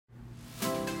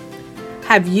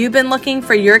Have you been looking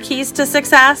for your keys to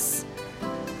success?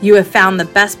 You have found the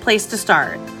best place to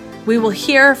start. We will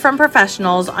hear from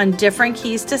professionals on different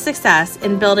keys to success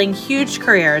in building huge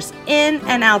careers in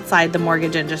and outside the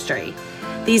mortgage industry.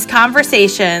 These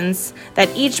conversations that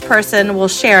each person will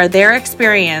share their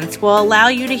experience will allow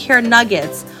you to hear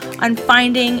nuggets on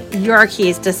finding your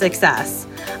keys to success.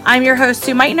 I'm your host,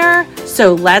 Sue Meitner,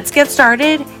 so let's get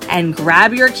started and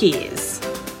grab your keys.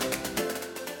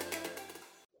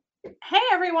 Hey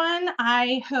everyone,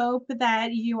 I hope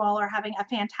that you all are having a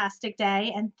fantastic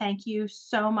day, and thank you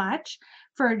so much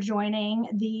for joining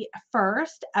the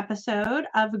first episode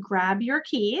of Grab Your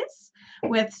Keys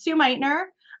with Sue Meitner.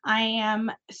 I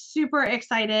am super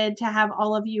excited to have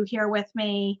all of you here with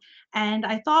me, and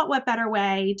I thought what better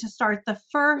way to start the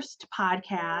first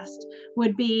podcast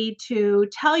would be to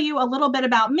tell you a little bit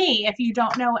about me if you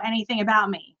don't know anything about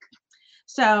me.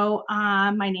 So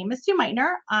my name is Sue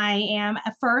Meitner. I am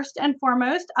first and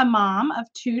foremost a mom of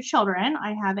two children.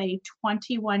 I have a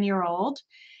 21-year-old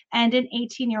and an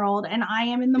 18-year-old, and I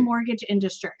am in the mortgage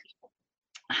industry.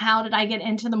 How did I get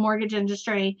into the mortgage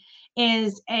industry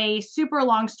is a super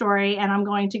long story, and I'm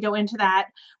going to go into that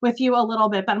with you a little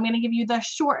bit, but I'm going to give you the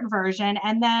short version,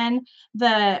 and then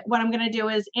what I'm going to do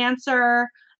is answer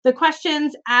the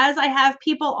questions as I have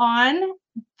people on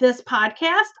this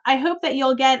podcast. I hope that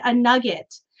you'll get a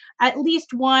nugget, at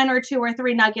least one or two or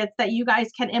three nuggets that you guys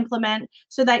can implement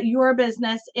so that your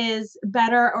business is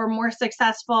better or more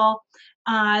successful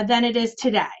than it is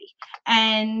today.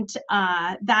 And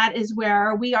that is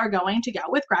where we are going to go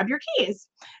with Grab Your Keys.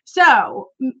 So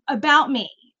about me.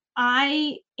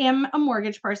 I am a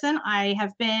mortgage person. I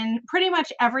have been pretty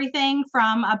much everything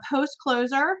from a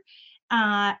post-closer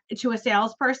to a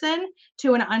salesperson,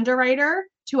 to an underwriter,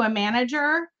 to a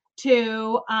manager,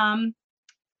 to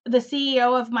the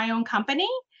CEO of my own company.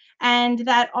 And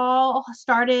that all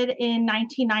started in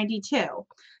 1992.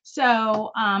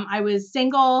 So I was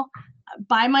single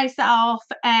by myself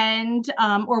and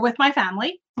or with my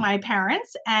family, my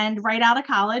parents, and right out of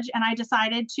college. And I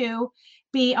decided to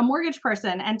be a mortgage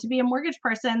person. And to be a mortgage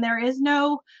person, there is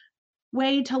no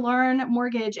way to learn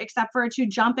mortgage except for to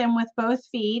jump in with both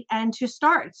feet and to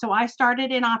start. So I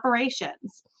started in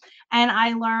operations, and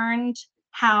I learned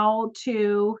how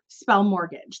to spell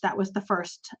mortgage. That was the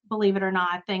first, believe it or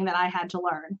not, thing that I had to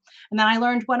learn. And then I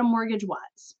learned what a mortgage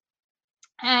was.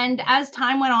 And as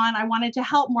time went on, I wanted to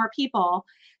help more people.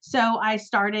 So I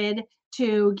started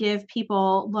to give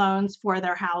people loans for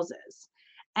their houses.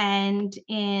 And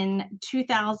in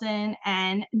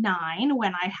 2009,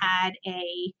 when I had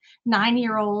a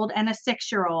 9-year-old and a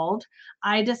 6-year-old,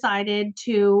 I decided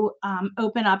to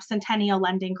open up Centennial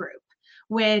Lending Group,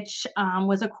 which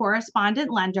was a correspondent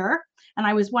lender. And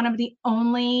I was one of the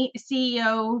only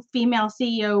female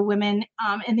CEO women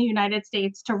in the United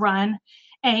States to run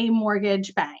a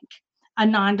mortgage bank, a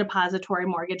non-depository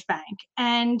mortgage bank.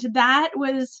 And that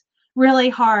was really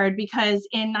hard because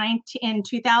in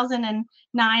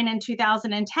 2009 and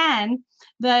 2010,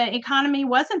 the economy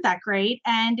wasn't that great,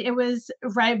 and it was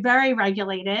very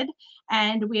regulated,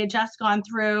 and we had just gone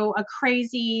through a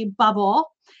crazy bubble.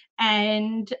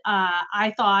 And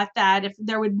I thought that if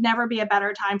there would never be a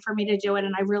better time for me to do it,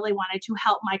 and I really wanted to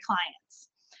help my clients.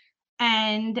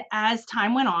 And as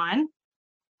time went on,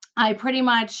 I pretty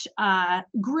much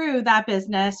grew that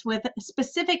business with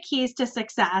specific keys to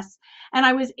success. And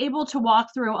I was able to walk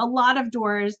through a lot of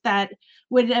doors that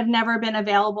would have never been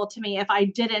available to me if I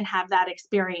didn't have that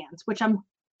experience, which I'm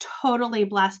totally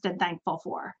blessed and thankful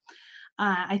for.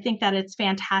 I think that it's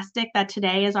fantastic that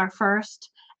today is our first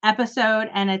episode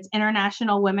and it's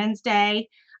International Women's Day,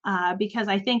 because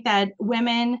I think that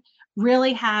women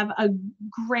really have a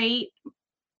great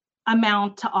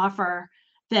amount to offer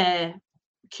the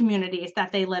communities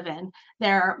that they live in.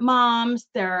 They're moms,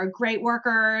 they're great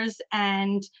workers,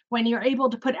 and when you're able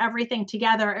to put everything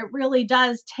together, it really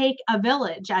does take a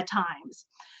village at times.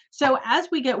 So as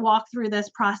we walk through this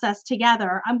process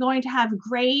together, I'm going to have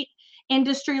great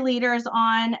industry leaders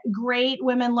on, great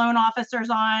women loan officers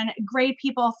on, great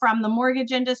people from the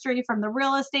mortgage industry, from the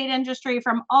real estate industry,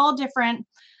 from all different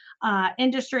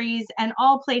industries and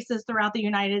all places throughout the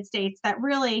United States that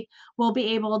really will be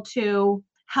able to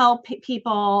help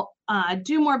people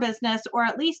do more business, or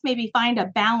at least maybe find a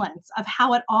balance of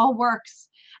how it all works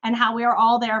and how we are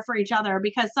all there for each other.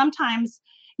 Because sometimes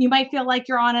you might feel like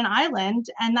you're on an island,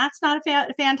 and that's not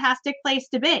a fantastic place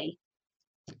to be.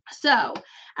 So,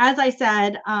 as I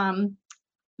said,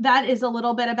 that is a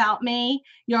little bit about me.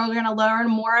 You're going to learn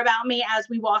more about me as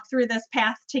we walk through this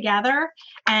path together.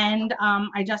 And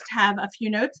I just have a few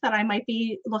notes that I might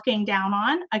be looking down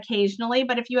on occasionally.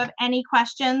 But if you have any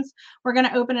questions, we're going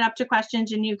to open it up to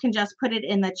questions, and you can just put it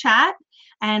in the chat.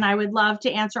 And I would love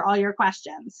to answer all your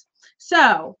questions.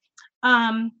 So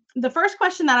the first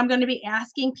question that I'm going to be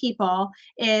asking people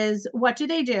is, what do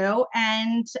they do,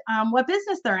 and what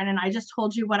business they're in? And I just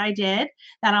told you what I did,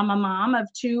 that I'm a mom of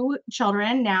 2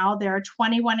 children. Now they're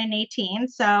 21 and 18.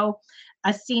 So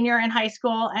a senior in high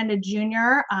school and a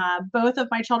junior. Both of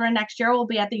my children next year will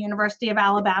be at the University of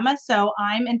Alabama. So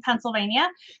I'm in Pennsylvania.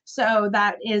 So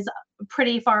that is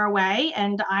pretty far away.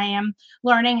 And I am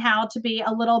learning how to be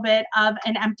a little bit of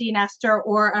an empty nester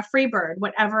or a free bird,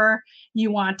 whatever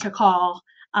you want to call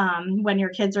when your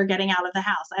kids are getting out of the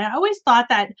house. I always thought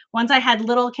that once I had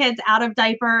little kids out of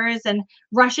diapers and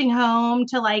rushing home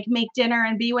to like make dinner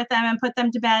and be with them and put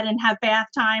them to bed and have bath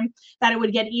time, that it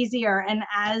would get easier. And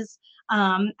as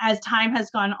time has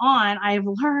gone on, I've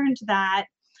learned that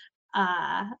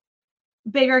uh,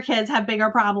 bigger kids have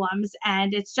bigger problems,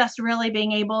 and it's just really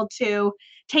being able to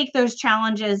take those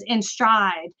challenges in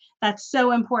stride that's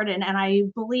so important. And I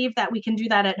believe that we can do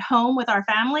that at home with our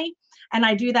family, and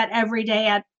I do that every day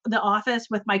at the office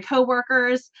with my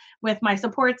coworkers, with my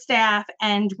support staff,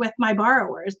 and with my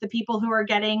borrowers, the people who are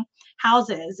getting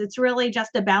houses. It's really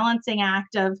just a balancing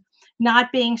act of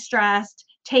not being stressed,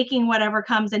 taking whatever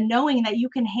comes, and knowing that you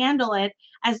can handle it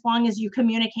as long as you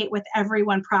communicate with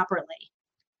everyone properly.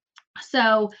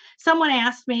 So someone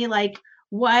asked me, like,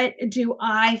 what do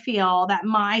I feel that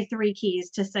my 3 keys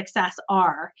to success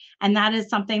are? And that is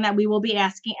something that we will be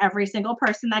asking every single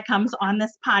person that comes on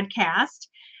this podcast.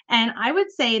 And I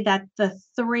would say that the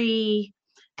 3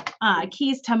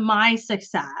 keys to my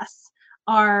success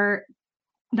are,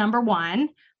 number 1,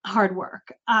 hard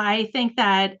work. I think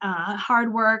that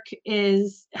hard work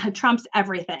is trumps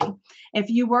everything. If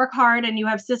you work hard and you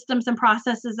have systems and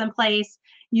processes in place,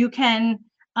 you can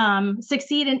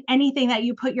succeed in anything that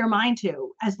you put your mind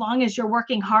to, as long as you're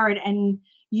working hard and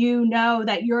you know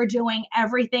that you're doing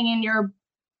everything in your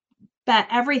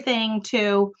everything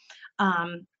to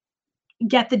um,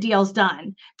 get the deals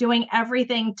done, doing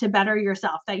everything to better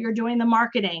yourself, that you're doing the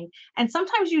marketing. And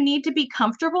sometimes you need to be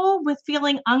comfortable with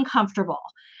feeling uncomfortable.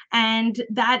 And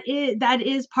that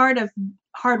is part of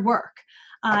hard work.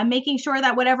 Making sure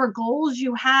that whatever goals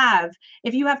you have,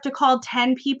 if you have to call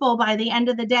 10 people by the end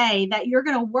of the day, that you're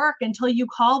going to work until you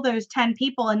call those 10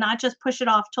 people and not just push it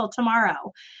off till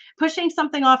tomorrow. Pushing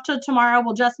something off till tomorrow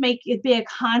will just make it be a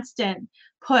constant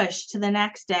push to the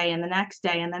next day and the next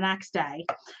day and the next day.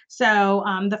 So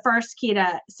the first key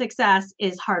to success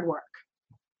is hard work.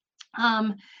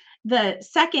 The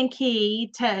second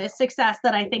key to success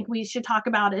that I think we should talk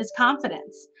about is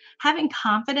confidence. Having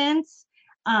confidence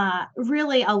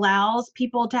really allows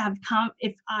people to have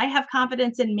if I have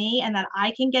confidence in me and that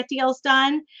I can get deals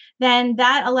done, then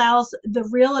that allows the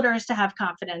realtors to have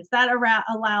confidence. That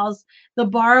allows the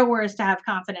borrowers to have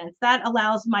confidence. That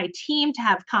allows my team to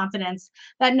have confidence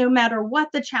that no matter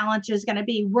what the challenge is going to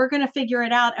be, we're going to figure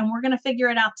it out, and we're going to figure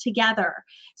it out together.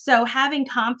 So having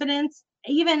confidence,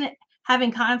 even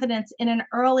having confidence in an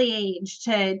early age,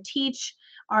 to teach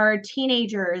our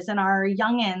teenagers and our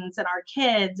youngins and our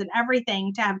kids and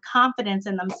everything to have confidence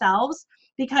in themselves,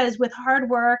 because with hard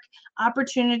work,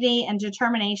 opportunity, and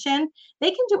determination, they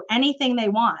can do anything they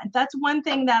want. That's one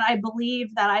thing that I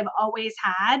believe that I've always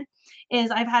had,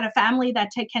 is I've had a family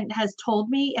that has told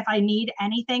me if I need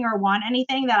anything or want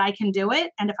anything, that I can do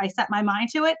it, and if I set my mind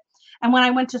to it. And when I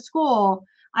went to school,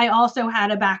 I also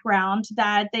had a background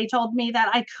that they told me that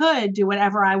I could do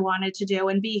whatever I wanted to do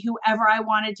and be whoever I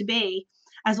wanted to be,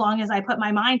 as long as I put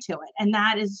my mind to it. And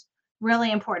that is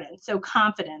really important. So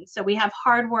confidence. So we have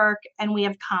hard work and we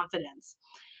have confidence.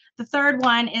 The third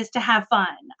one is to have fun.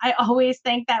 I always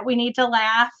think that we need to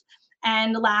laugh,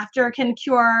 and laughter can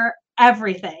cure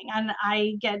everything. And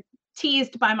I get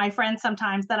teased by my friends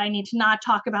sometimes that I need to not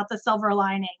talk about the silver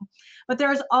lining. But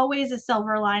there's always a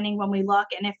silver lining when we look.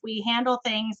 And if we handle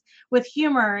things with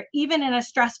humor, even in a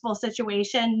stressful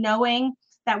situation, knowing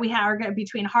that we are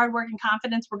between hard work and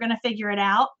confidence, we're going to figure it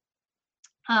out.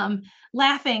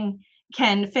 Laughing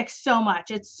can fix so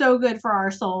much. It's so good for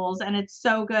our souls, and it's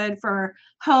so good for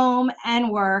home and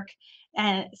work.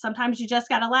 And sometimes you just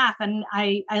got to laugh. And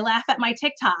I laugh at my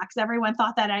TikToks. Everyone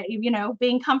thought that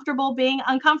being comfortable, being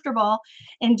uncomfortable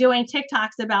and doing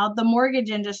TikToks about the mortgage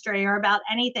industry or about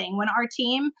anything. When our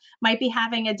team might be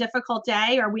having a difficult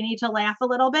day or we need to laugh a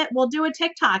little bit, we'll do a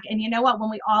TikTok. And you know what? When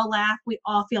we all laugh, we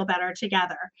all feel better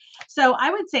together. So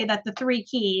I would say that the 3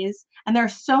 keys, and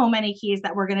there's so many keys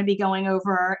that we're going to be going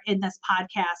over in this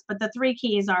podcast, but the 3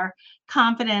 keys are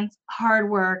confidence, hard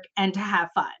work, and to have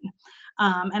fun.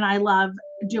 And I love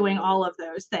doing all of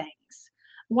those things.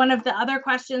 One of the other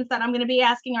questions that I'm going to be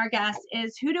asking our guests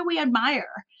is, who do we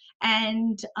admire?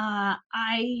 And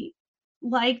I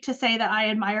like to say that I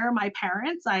admire my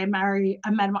parents. I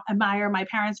admire my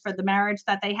parents for the marriage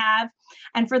that they have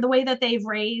and for the way that they've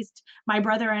raised my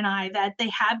brother and I, that they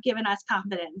have given us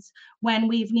confidence. When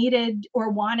we've needed or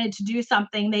wanted to do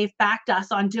something, they've backed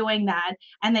us on doing that.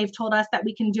 And they've told us that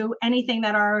we can do anything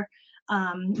that our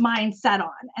mind set on.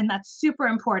 And that's super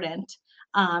important,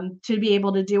 to be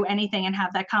able to do anything and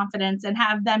have that confidence and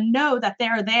have them know that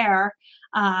they're there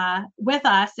with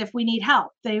us if we need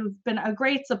help. They've been a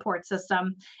great support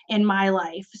system in my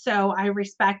life. So I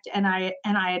respect and I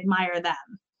admire them.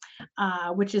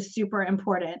 Which is super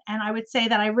important. And I would say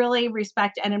that I really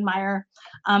respect and admire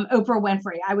Oprah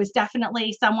Winfrey. I was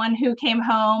definitely someone who came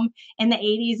home in the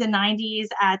 80s and 90s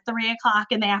at 3 o'clock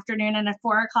in the afternoon, and at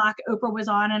 4 o'clock, Oprah was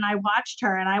on, and I watched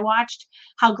her and I watched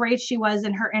how great she was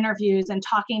in her interviews and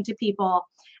talking to people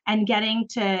and getting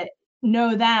to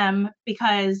know them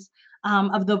because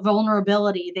of the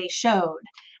vulnerability they showed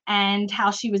and how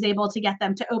she was able to get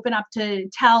them to open up to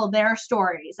tell their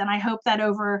stories. And I hope that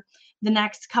over the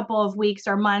next couple of weeks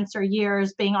or months or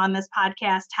years being on this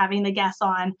podcast, having the guests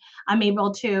on, I'm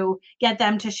able to get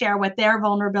them to share what their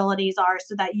vulnerabilities are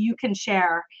so that you can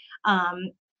share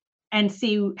and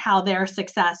see how their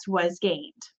success was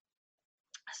gained.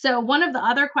 So one of the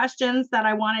other questions that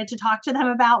I wanted to talk to them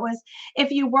about was,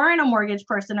 if you weren't a mortgage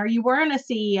person or you weren't a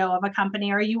CEO of a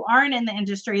company or you aren't in the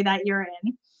industry that you're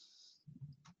in,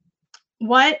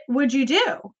 what would you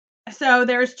do? So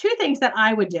there's 2 things that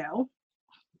I would do.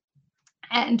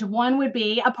 And one would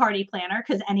be a party planner,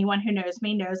 because anyone who knows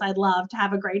me knows I love to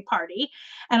have a great party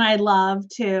and I love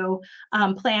to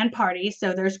plan parties.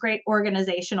 So there's great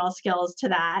organizational skills to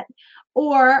that.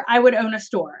 Or I would own a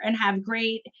store and have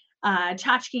great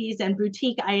tchotchkes and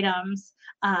boutique items,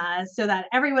 so that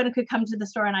everyone could come to the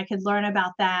store and I could learn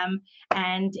about them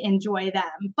and enjoy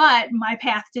them. But my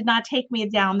path did not take me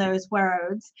down those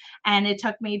roads, and it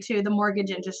took me to the mortgage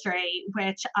industry,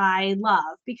 which I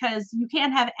love, because you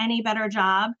can't have any better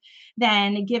job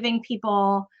than giving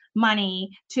people money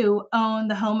to own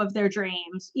the home of their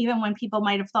dreams, even when people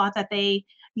might have thought that they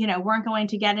weren't going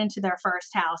to get into their first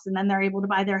house, and then they're able to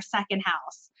buy their second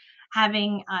house.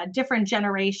 Having different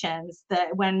generations,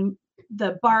 that when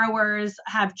the borrowers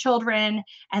have children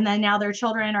and then now their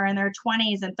children are in their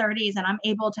 20s and 30s and I'm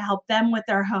able to help them with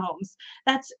their homes.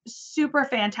 That's super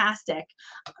fantastic.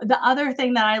 The other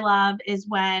thing that I love is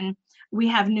when we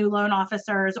have new loan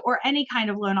officers or any kind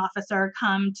of loan officer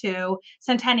come to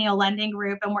Centennial Lending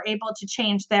Group, and we're able to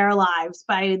change their lives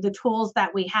by the tools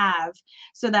that we have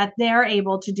so that they're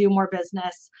able to do more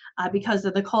business because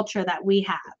of the culture that we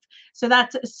have. So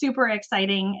that's super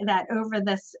exciting that over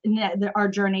our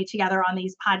journey together on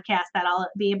these podcasts, that I'll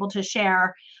be able to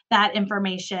share that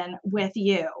information with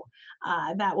you.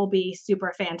 That will be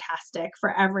super fantastic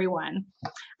for everyone.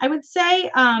 I would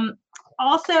say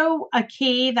also a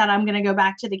key that I'm going to go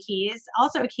back to the keys.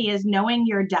 Also a key is knowing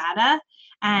your data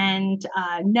and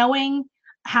knowing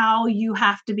how you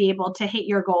have to be able to hit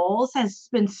your goals has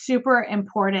been super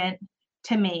important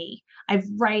to me. I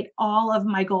write all of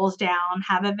my goals down,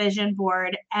 have a vision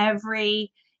board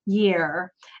every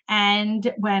year.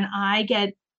 And when I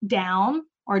get down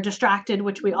or distracted,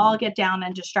 which we all get down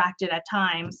and distracted at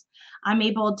times, I'm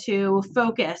able to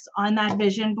focus on that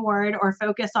vision board or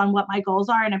focus on what my goals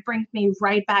are. And it brings me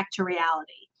right back to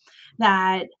reality,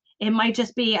 that it might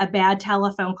just be a bad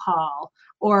telephone call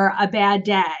or a bad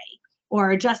day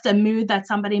or just a mood that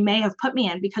somebody may have put me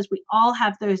in, because we all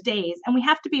have those days. And we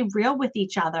have to be real with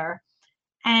each other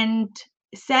and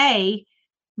say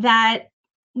that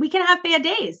we can have bad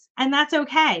days and that's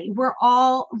okay. We're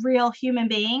all real human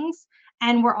beings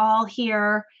and we're all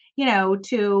here,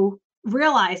 to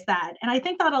realize that. And I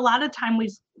think that a lot of time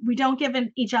we don't give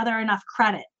each other enough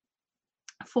credit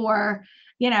for,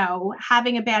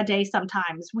 having a bad day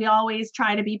sometimes. We always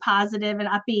try to be positive and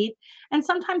upbeat, and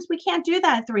sometimes we can't do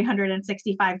that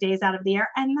 365 days out of the year,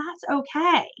 and that's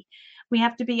okay. We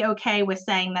have to be okay with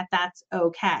saying that that's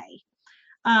okay.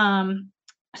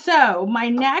 So my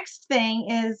next thing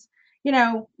is,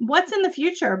 what's in the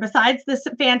future besides this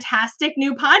fantastic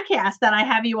new podcast that I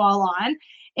have you all on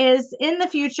is in the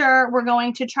future, we're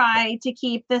going to try to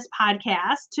keep this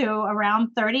podcast to around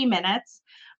 30 minutes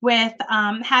with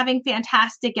having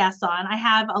fantastic guests on. I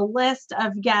have a list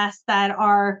of guests that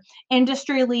are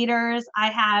industry leaders.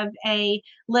 I have a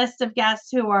list of guests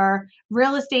who are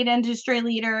real estate industry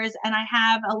leaders, and I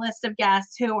have a list of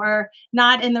guests who are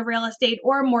not in the real estate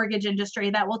or mortgage industry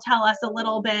that will tell us a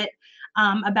little bit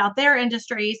about their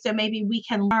industry so maybe we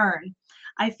can learn.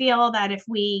 I feel that if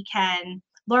we can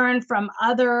learn from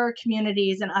other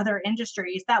communities and other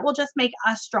industries, that will just make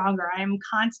us stronger. I'm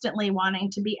constantly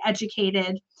wanting to be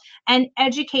educated and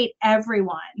educate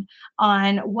everyone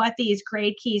on what these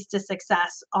great keys to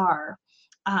success are.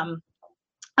 Um,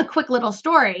 a quick little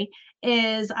story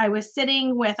is I was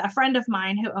sitting with a friend of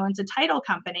mine who owns a title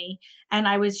company, and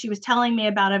she was telling me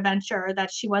about a venture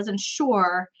that she wasn't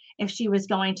sure if she was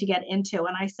going to get into.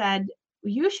 And I said,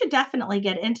 you should definitely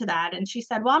get into that. And she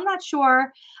said, well, I'm not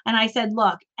sure. And I said,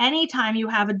 look, anytime you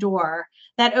have a door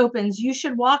that opens, you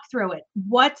should walk through it.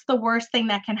 What's the worst thing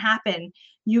that can happen?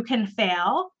 You can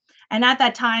fail. And at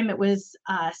that time, it was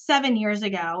 7 years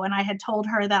ago. And I had told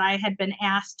her that I had been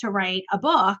asked to write a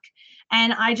book.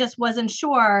 And I just wasn't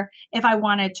sure if I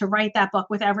wanted to write that book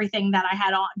with everything that I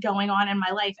had going on in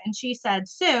my life. And she said,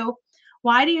 Sue,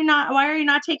 why are you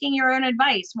not taking your own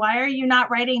advice? Why are you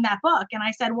not writing that book? And I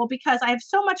said, well, because I have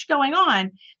so much going on.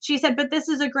 She said, but this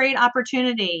is a great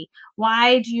opportunity.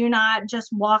 Why do you not just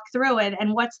walk through it?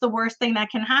 And what's the worst thing that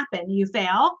can happen? You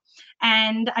fail.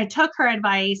 And I took her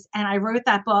advice and I wrote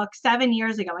that book 7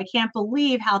 years ago. I can't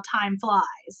believe how time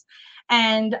flies.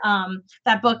 And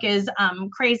that book is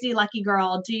Crazy Lucky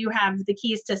Girl, Do You Have the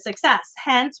Keys to Success?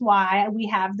 Hence why we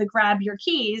have the Grab Your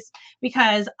Keys,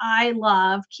 because I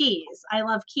love keys. I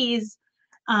love keys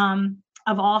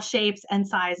of all shapes and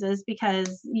sizes,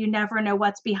 because you never know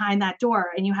what's behind that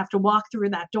door and you have to walk through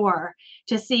that door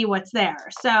to see what's there.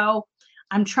 So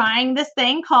I'm trying this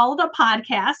thing called a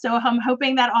podcast. So I'm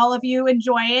hoping that all of you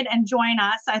enjoy it and join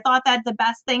us. I thought that the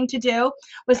best thing to do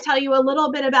was tell you a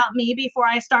little bit about me before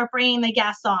I start bringing the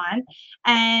guests on.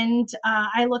 And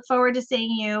I look forward to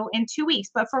seeing you in 2 weeks.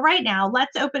 But for right now,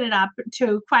 let's open it up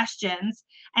to questions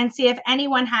and see if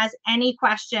anyone has any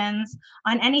questions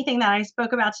on anything that I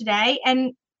spoke about today.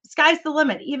 And sky's the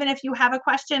limit. Even if you have a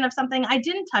question of something I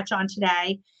didn't touch on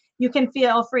today, you can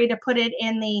feel free to put it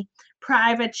in the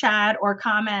private chat or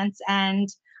comments, and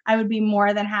I would be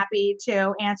more than happy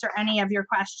to answer any of your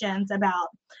questions about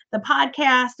the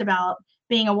podcast, about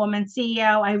being a woman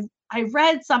CEO. I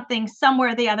read something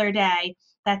somewhere the other day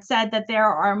that said that there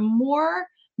are more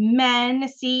men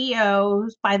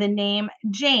CEOs by the name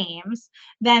James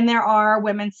than there are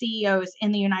women CEOs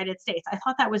in the United States. I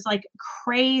thought that was like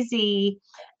crazy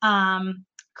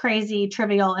crazy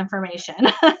trivial information.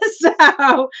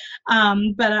 So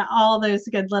but all those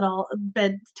good little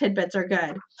tidbits are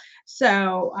good.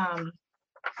 So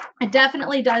it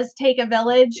definitely does take a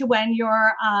village when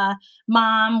you're a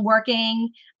mom working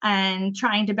and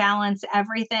trying to balance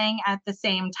everything at the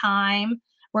same time.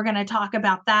 We're going to talk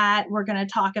about that. We're going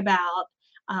to talk about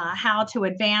how to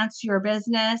advance your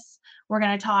business. We're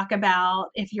going to talk about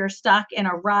if you're stuck in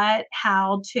a rut,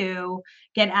 how to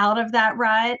get out of that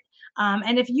rut.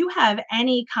 And if you have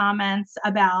any comments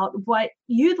about what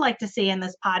you'd like to see in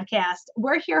this podcast,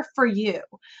 we're here for you.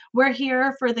 We're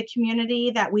here for the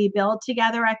community that we build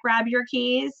together at Grab Your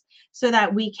Keys so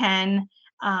that we can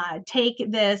take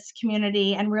this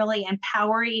community and really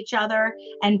empower each other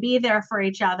and be there for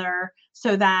each other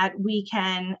so that we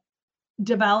can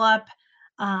develop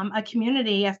a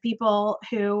community of people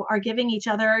who are giving each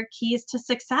other keys to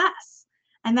success.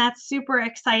 And that's super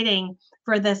exciting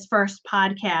for this first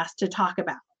podcast to talk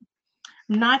about.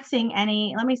 I'm not seeing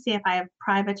any. Let me see if I have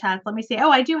private chats. Let me see.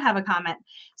 Oh, I do have a comment.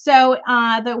 So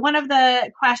one of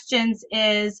the questions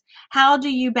is, how do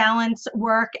you balance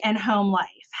work and home life?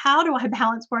 How do I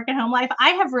balance work and home life? I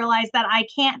have realized that I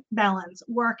can't balance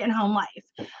work and home life.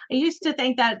 I used to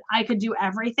think that I could do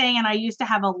everything, and I used to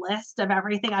have a list of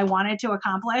everything I wanted to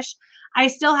accomplish. I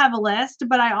still have a list,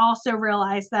 but I also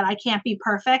realized that I can't be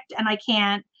perfect and I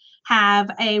can't have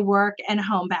a work and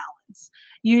home balance.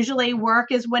 Usually work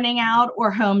is winning out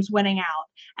or home's winning out.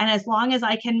 And as long as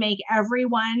I can make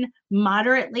everyone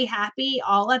moderately happy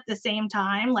all at the same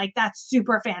time, like that's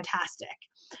super fantastic.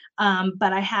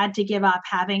 But I had to give up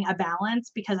having a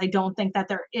balance because I don't think that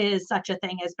there is such a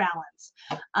thing as balance.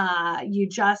 You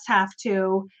just have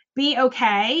to be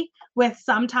okay with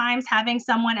sometimes having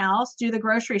someone else do the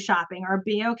grocery shopping, or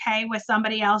be okay with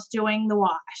somebody else doing the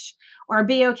wash, or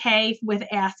be okay with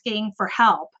asking for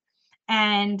help.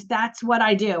 And that's what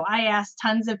I do. I asked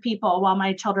tons of people while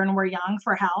my children were young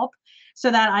for help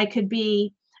so that I could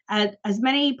be at as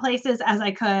many places as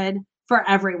I could for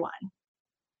everyone.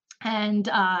 And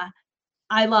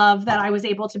I love that I was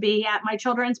able to be at my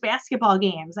children's basketball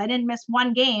games. I didn't miss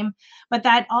one game, but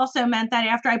that also meant that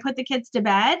after I put the kids to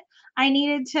bed, I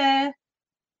needed to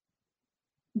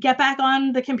get back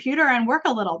on the computer and work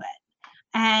a little bit.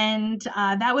 And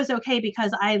that was okay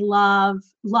because I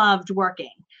loved working.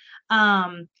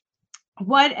 Um,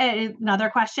 Another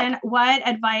question, what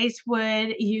advice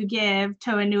would you give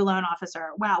to a new loan officer?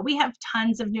 Wow, we have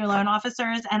tons of new loan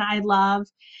officers, and I love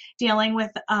dealing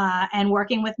with and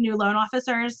working with new loan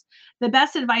officers. The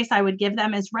best advice I would give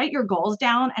them is write your goals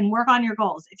down and work on your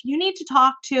goals. If you need to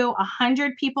talk to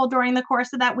 100 people during the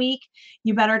course of that week,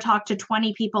 you better talk to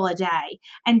 20 people a day,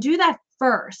 and do that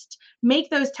first.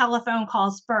 Make those telephone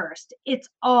calls first. It's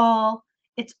all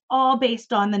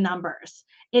based on the numbers.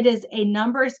 It is a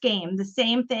numbers game. The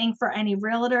same thing for any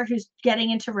realtor who's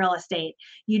getting into real estate.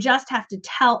 You just have to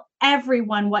tell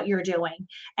everyone what you're doing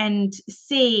and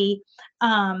see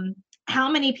how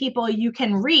many people you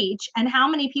can reach and how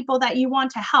many people that you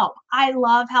want to help. I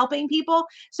love helping people.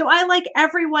 So I let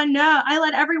everyone know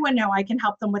I can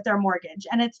help them with their mortgage.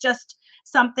 And it's just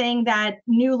something that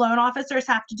new loan officers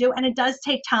have to do. And it does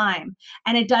take time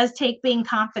and it does take being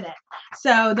confident.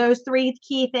 So those three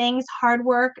key things: hard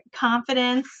work,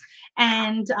 confidence,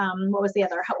 and what was the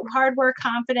other? Hard work,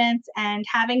 confidence, and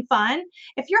having fun.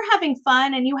 If you're having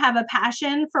fun and you have a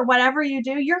passion for whatever you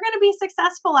do, you're going to be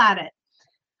successful at it.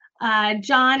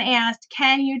 John asked,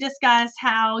 can you discuss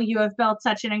how you have built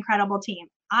such an incredible team?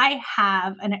 I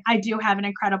do have an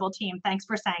incredible team. Thanks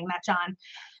for saying that, John.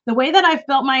 The way that I've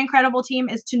built my incredible team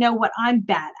is to know what I'm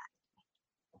bad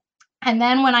at. And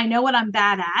then when I know what I'm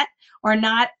bad at or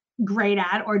not great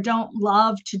at or don't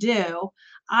love to do,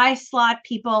 I slot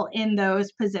people in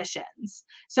those positions.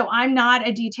 So I'm not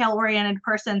a detail oriented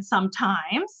person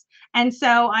sometimes. And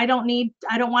so I don't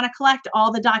want to collect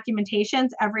all the documentations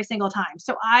every single time.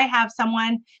 So I have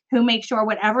someone who makes sure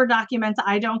whatever documents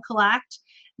I don't collect,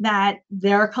 that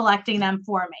they're collecting them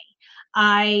for me.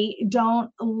 I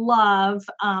don't love,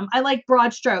 I like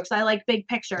broad strokes. I like big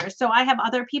pictures. So I have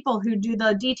other people who do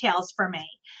the details for me.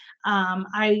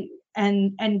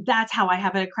 And that's how I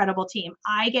have an incredible team.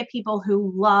 I get people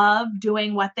who love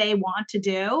doing what they want to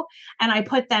do, and I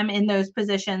put them in those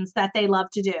positions that they love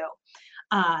to do.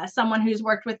 Someone who's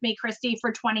worked with me, Christy,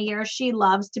 for 20 years, she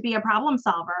loves to be a problem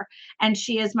solver, and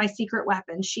she is my secret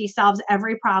weapon. She solves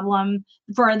every problem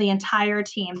for the entire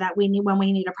team that we need when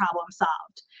we need a problem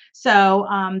solved. So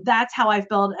that's how I've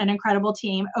built an incredible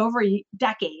team over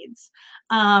decades,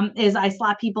 is I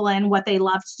slot people in what they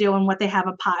love to do and what they have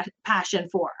a passion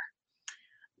for.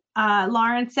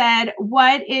 Lauren said,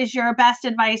 what is your best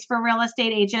advice for real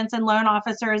estate agents and loan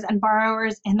officers and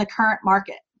borrowers in the current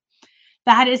market?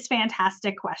 That is a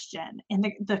fantastic question. In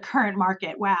the current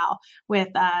market, wow, with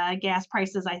gas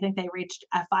prices, I think they reached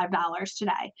 $5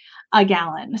 today a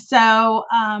gallon. So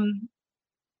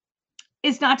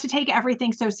is not to take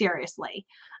everything so seriously.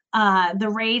 The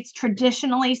rates,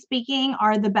 traditionally speaking,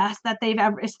 are the best that they've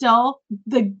ever, still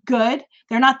the good.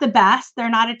 They're not the best. They're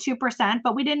not at 2%,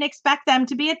 but we didn't expect them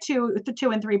to be at 2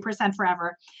 and 3%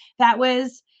 forever. That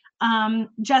was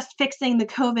just fixing the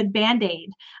COVID Band-Aid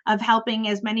of helping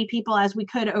as many people as we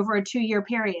could over a 2-year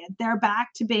period. They're back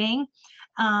to being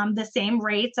the same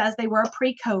rates as they were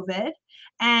pre-COVID.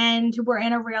 And we're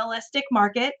in a realistic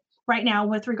market right now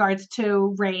with regards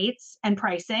to rates and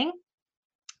pricing.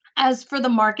 As for the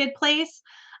marketplace,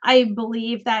 I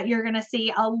believe that you're going to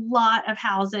see a lot of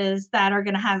houses that are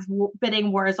going to have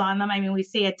bidding wars on them. I mean, we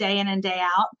see it day in and day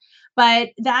out, but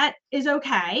that is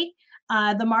okay.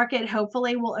 The market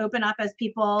hopefully will open up as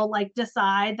people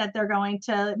decide that they're going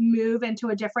to move into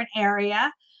a different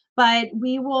area. But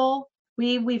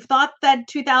we've thought that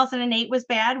 2008 was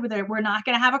bad. We're not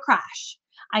going to have a crash.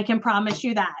 I can promise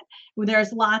you that.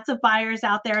 There's lots of buyers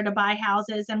out there to buy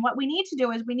houses. And what we need to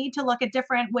do is we need to look at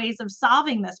different ways of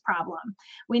solving this problem.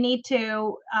 We need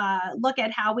to look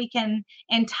at how we can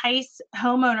entice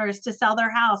homeowners to sell their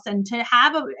house and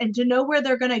to know where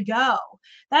they're going to go.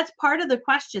 That's part of the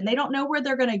question. They don't know where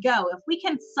they're going to go. If we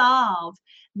can solve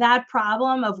that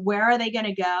problem of where are they going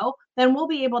to go, then we'll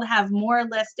be able to have more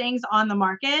listings on the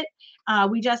market.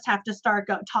 We just have to start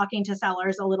talking to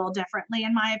sellers a little differently,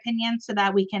 in my opinion, so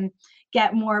that we can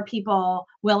get more people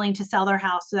willing to sell their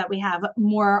house, so that we have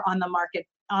more on the market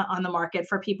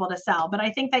for people to sell. But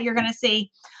I think that you're going to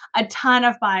see a ton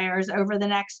of buyers over the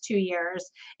next 2 years.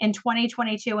 In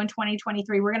 2022 and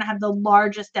 2023, we're going to have the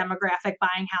largest demographic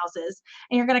buying houses,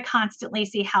 and you're going to constantly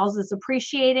see houses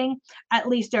appreciating at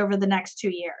least over the next 2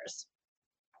 years.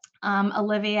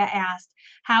 Olivia asked,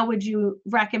 how would you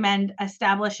recommend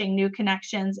establishing new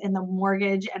connections in the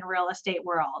mortgage and real estate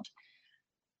world?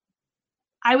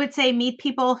 I would say meet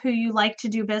people who you like to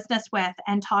do business with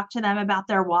and talk to them about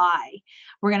their why.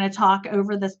 We're going to talk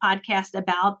over this podcast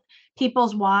about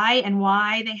people's why and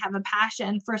why they have a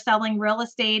passion for selling real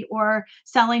estate or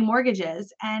selling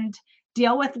mortgages, and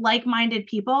deal with like-minded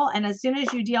people. And as soon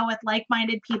as you deal with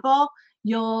like-minded people,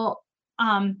 you'll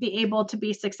be able to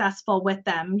be successful with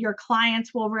them. Your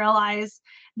clients will realize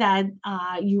that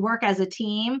you work as a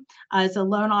team, as a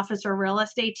loan officer real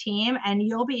estate team, and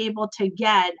you'll be able to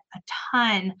get a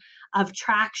ton of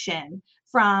traction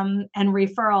from and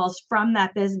referrals from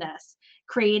that business,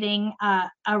 creating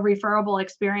a referable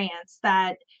experience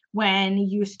that when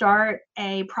you start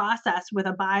a process with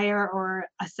a buyer or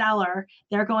a seller,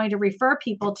 they're going to refer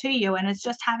people to you. And it's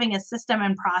just having a system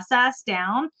and process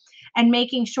down and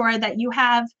making sure that you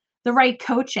have the right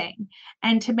coaching,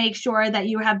 and to make sure that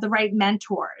you have the right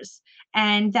mentors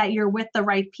and that you're with the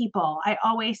right people. I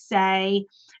always say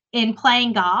in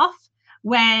playing golf,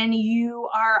 when you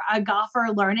are a golfer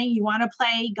learning, you want to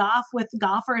play golf with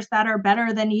golfers that are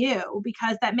better than you,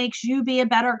 because that makes you be a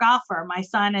better golfer. My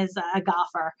son is a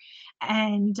golfer,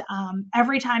 and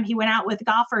every time he went out with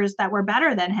golfers that were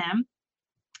better than him,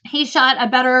 he shot a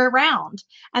better round.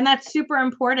 And that's super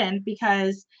important,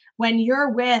 because when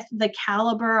you're with the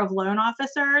caliber of loan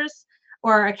officers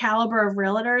or a caliber of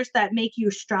realtors that make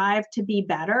you strive to be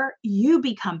better, you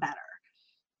become better.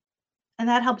 And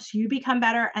that helps you become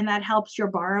better, and that helps your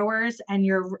borrowers and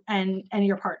your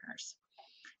partners.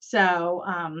 So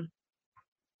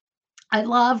I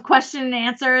love question and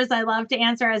answers. I love to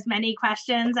answer as many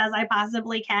questions as I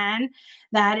possibly can.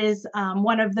 That is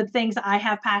one of the things I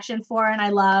have passion for, and I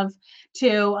love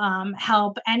to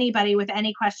help anybody with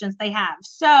any questions they have.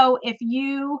 So if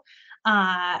you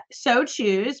so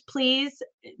choose, please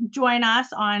join us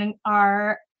on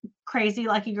our Crazy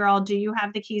Lucky Girl, Do You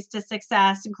Have the Keys to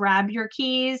Success? Grab Your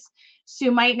Keys.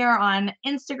 Sue Meitner on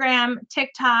Instagram,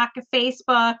 TikTok,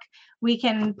 Facebook. We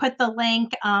can put the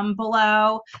link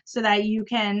below so that you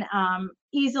can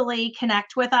easily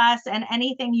connect with us, and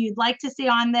anything you'd like to see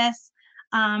on this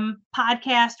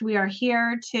podcast, we are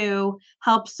here to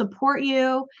help support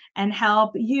you and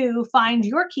help you find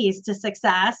your keys to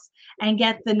success and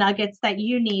get the nuggets that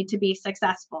you need to be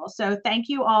successful. So thank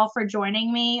you all for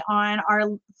joining me on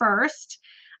our first.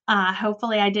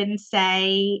 Hopefully I didn't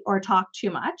say or talk too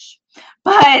much,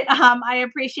 but I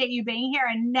appreciate you being here.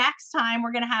 And next time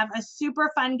we're going to have a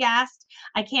super fun guest.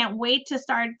 I can't wait to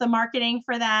start the marketing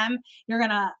for them. You're going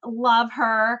to love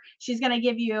her. She's going to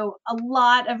give you a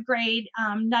lot of great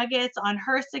nuggets on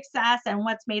her success and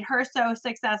what's made her so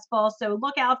successful. So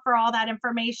look out for all that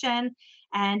information.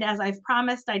 And as I've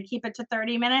promised, I'd keep it to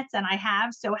 30 minutes, and I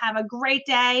have. So have a great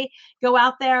day. Go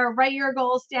out there, write your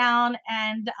goals down,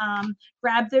 and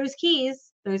grab those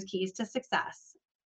keys to success.